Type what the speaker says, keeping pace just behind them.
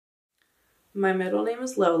My middle name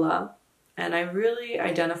is Lola, and I really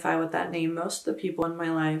identify with that name. Most of the people in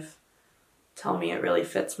my life tell me it really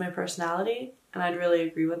fits my personality, and I'd really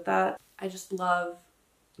agree with that. I just love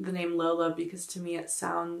the name Lola because to me it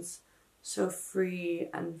sounds so free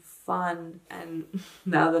and fun, and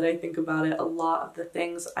now that I think about it, a lot of the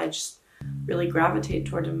things I just really gravitate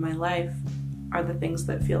toward in my life are the things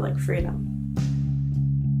that feel like freedom.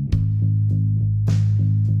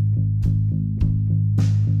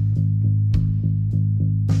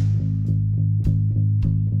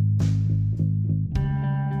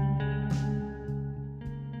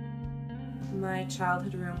 My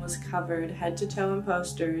childhood room was covered head to toe in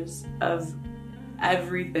posters of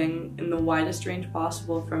everything in the widest range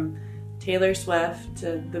possible, from Taylor Swift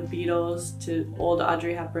to the Beatles to old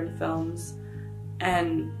Audrey Hepburn films.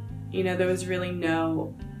 And you know, there was really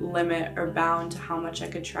no limit or bound to how much I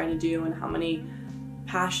could try to do and how many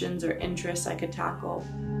passions or interests I could tackle.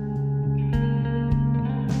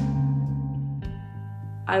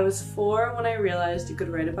 I was 4 when I realized you could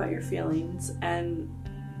write about your feelings, and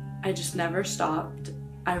I just never stopped.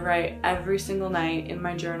 I write every single night in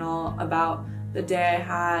my journal about the day I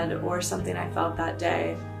had or something I felt that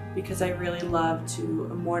day because I really love to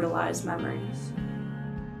immortalize memories.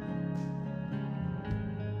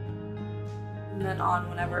 From then on,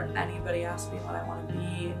 whenever anybody asked me what I want to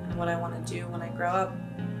be and what I want to do when I grow up,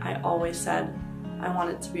 I always said I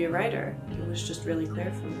wanted to be a writer. It was just really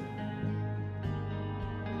clear for me.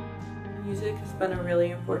 Music has been a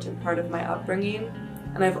really important part of my upbringing,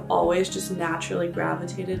 and I've always just naturally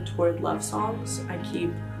gravitated toward love songs. I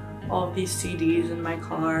keep all of these CDs in my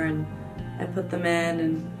car and I put them in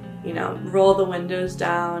and, you know, roll the windows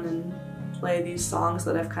down and play these songs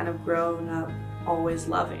that I've kind of grown up always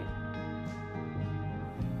loving.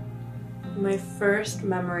 My first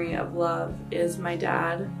memory of love is my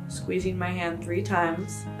dad squeezing my hand 3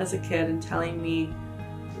 times as a kid and telling me,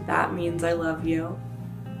 "That means I love you."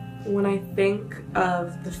 When I think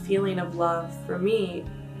of the feeling of love, for me,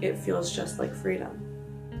 it feels just like freedom.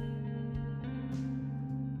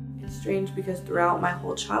 It's strange because throughout my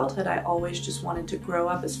whole childhood, I always just wanted to grow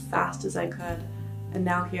up as fast as I could. And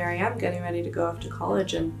now here I am getting ready to go off to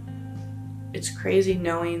college, and it's crazy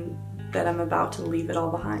knowing that I'm about to leave it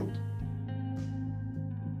all behind.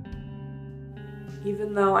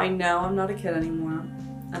 Even though I know I'm not a kid anymore,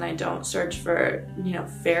 and I don't search for, you know,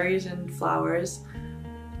 fairies and flowers,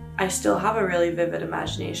 I still have a really vivid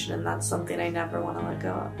imagination, and that's something I never want to let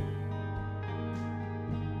go of.